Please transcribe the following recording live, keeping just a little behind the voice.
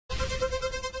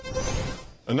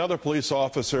Another police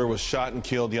officer was shot and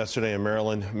killed yesterday in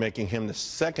Maryland, making him the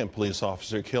second police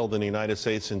officer killed in the United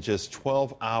States in just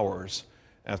 12 hours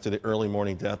after the early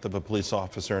morning death of a police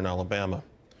officer in Alabama.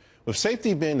 With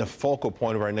safety being the focal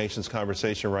point of our nation's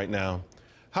conversation right now,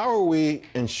 how are we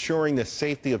ensuring the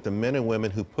safety of the men and women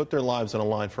who put their lives on the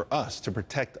line for us to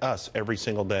protect us every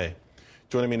single day?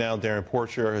 Joining me now, Darrin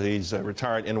Porcher. He's a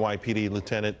retired NYPD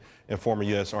Lieutenant and former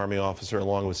U.S. Army officer,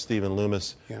 along with Stephen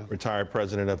Loomis, retired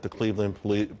president of the Cleveland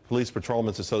Police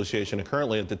Patrolmen's Association and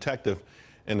currently a detective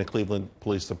in the Cleveland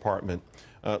Police Department.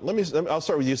 I'll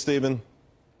start with you, Stephen.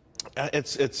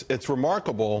 It's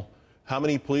remarkable how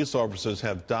many police officers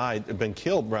have been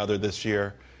killed this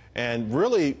year, and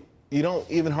really you don't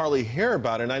even hardly hear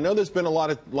about it. And I know there's been a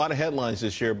lot of headlines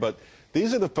this year, but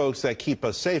these are the folks that keep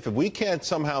us safe. If we can't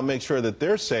somehow make sure that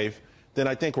they're safe, then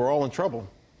I think we're all in trouble.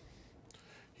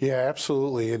 Yeah,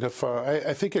 absolutely. And if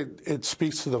I think it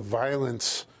speaks to the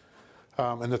violence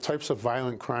and the types of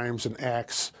violent crimes and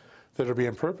acts that are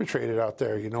being perpetrated out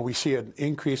there. You know, we see an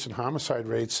increase in homicide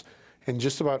rates in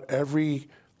just about every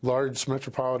large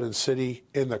metropolitan city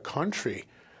in the country.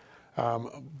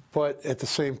 But at the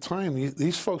same time,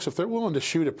 these folks, if they're willing to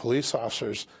shoot at police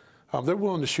officers, they're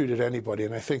willing to shoot at anybody.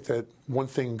 And I think that one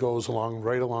thing goes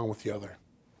right along with the other.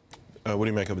 What do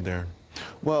you make of it, Darrin?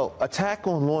 Well, attack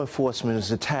on law enforcement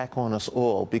is an attack on us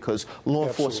all, because law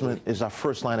enforcement is our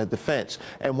first line of defense.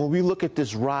 And when we look at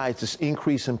this rise, this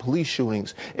increase in police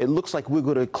shootings, it looks like we're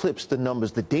going to eclipse the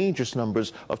numbers, the dangerous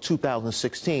numbers of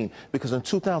 2016, because in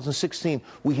 2016,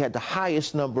 we had the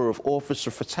highest number of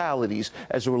officer fatalities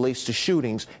as it relates to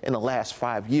shootings in the last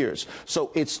 5 years.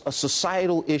 So it's a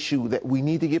societal issue that we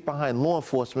need to get behind law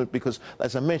enforcement because,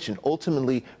 as I mentioned,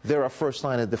 ultimately, they're our first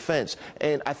line of defense.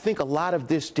 And I think a lot of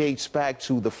this dates back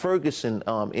to the Ferguson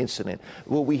incident,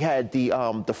 where we had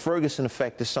the Ferguson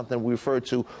effect is something we refer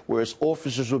to, whereas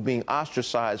officers were being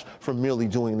ostracized for merely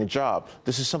doing the job.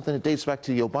 This is something that dates back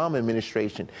to the Obama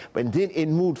administration. But then it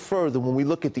moved further when we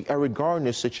look at the Eric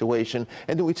Garner situation,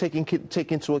 and then we take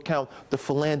into account the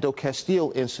Philando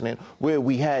Castile incident, where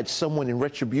we had someone in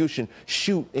retribution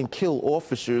shoot and kill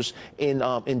officers in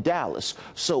Dallas.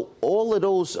 So all of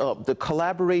those, the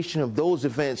collaboration of those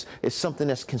events is something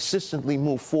that's consistently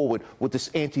moved forward with this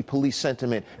anti-police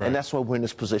sentiment, and that's why we're in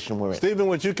this position we're in. Stephen,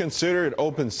 would you consider it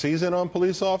open season on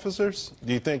police officers?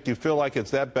 Do you feel like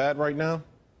it's that bad right now?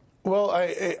 Well,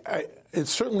 it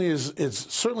certainly is. It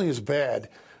certainly is bad,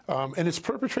 and it's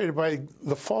perpetrated by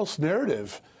the false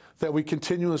narrative that we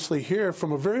continuously hear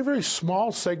from a very, very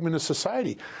small segment of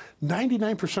society.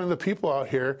 99% of the people out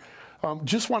here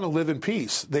just want to live in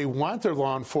peace. They want their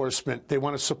law enforcement. They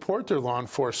want to support their law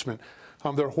enforcement.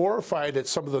 They're horrified at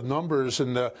some of the numbers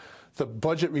and the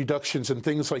budget reductions and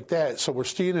things like that. So we're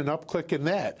seeing an uptick in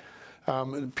that.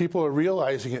 People are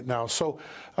realizing it now. So,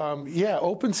 yeah,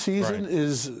 open season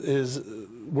is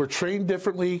we're trained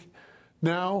differently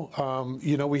now.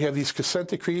 You know, we have these consent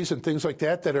decrees and things like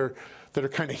that that are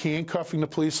kind of handcuffing the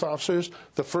police officers.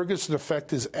 The Ferguson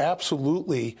effect is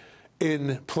absolutely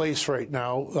in place right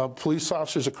now. Police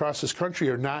officers across this country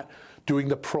are not doing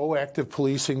the proactive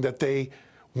policing that they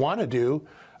want to do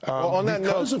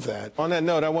because of that. On that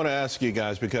note, I want to ask you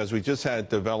guys, because we just had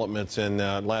developments in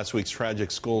last week's tragic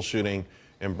school shooting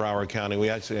in Broward County. We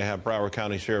actually have Broward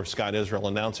County Sheriff Scott Israel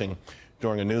announcing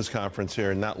during a news conference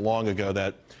here not long ago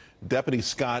that Deputy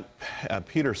Scott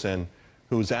Peterson,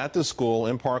 who's at the school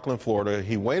in Parkland, Florida,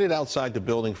 he waited outside the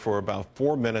building for about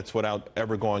 4 minutes without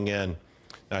ever going in.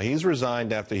 Now, he's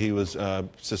resigned after he was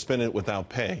suspended without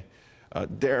pay.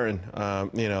 Darrin,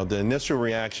 you know, the initial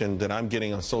reaction that I'm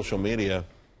getting on social media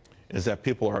is that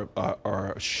people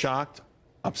are shocked,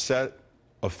 upset,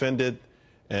 offended,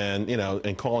 and, you know,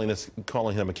 and calling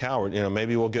him a coward. You know,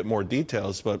 maybe we'll get more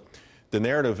details, but the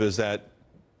narrative is that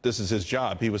this is his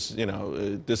job. He was, you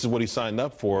know, this is what he signed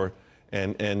up for,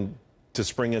 and to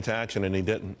spring into action, and he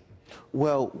didn't.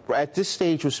 Well, at this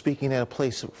stage, we're speaking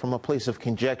from a place of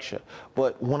conjecture.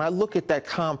 But when I look at that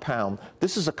compound,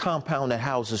 this is a compound that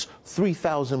houses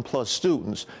 3,000 plus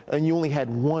students, and you only had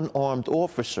one armed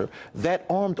officer. That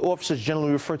armed officer is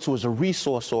generally referred to as a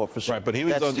resource officer. Right, but he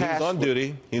was on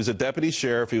duty. He was a deputy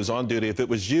sheriff. He was on duty. If it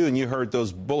was you and you heard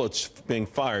those bullets being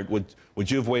fired, would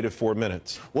you have waited 4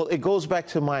 minutes? Well, it goes back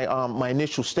to my my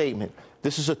initial statement.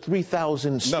 This is a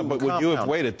 3,000 student compound. No, but would you have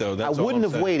waited, though? That's I wouldn't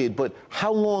have waited, but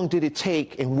how long did it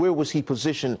take, and where was he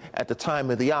positioned at the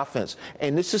time of the offense?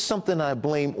 And this is something I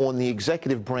blame on the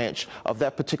executive branch of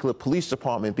that particular police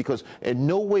department, because in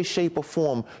no way, shape, or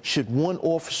form should one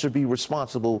officer be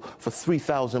responsible for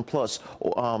 3,000 plus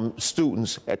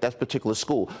students at that particular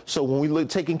school. So when we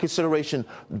take in consideration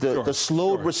the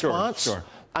slowed response,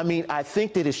 I mean, I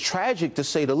think that it's tragic to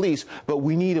say the least, but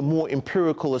we need a more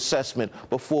empirical assessment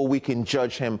before we can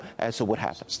judge him as to what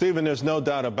happened. Stephen, there's no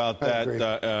doubt about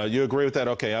that. You agree with that?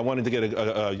 Okay, I wanted to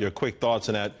get your quick thoughts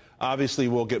on that. Obviously,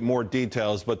 we'll get more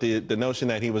details, but the notion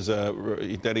that he was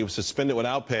suspended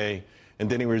without pay and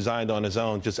then he resigned on his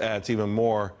own just adds even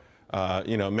more,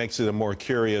 makes it a more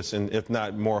curious and, if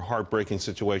not, more heartbreaking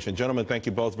situation. Gentlemen, thank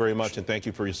you both very much, and thank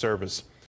you for your service.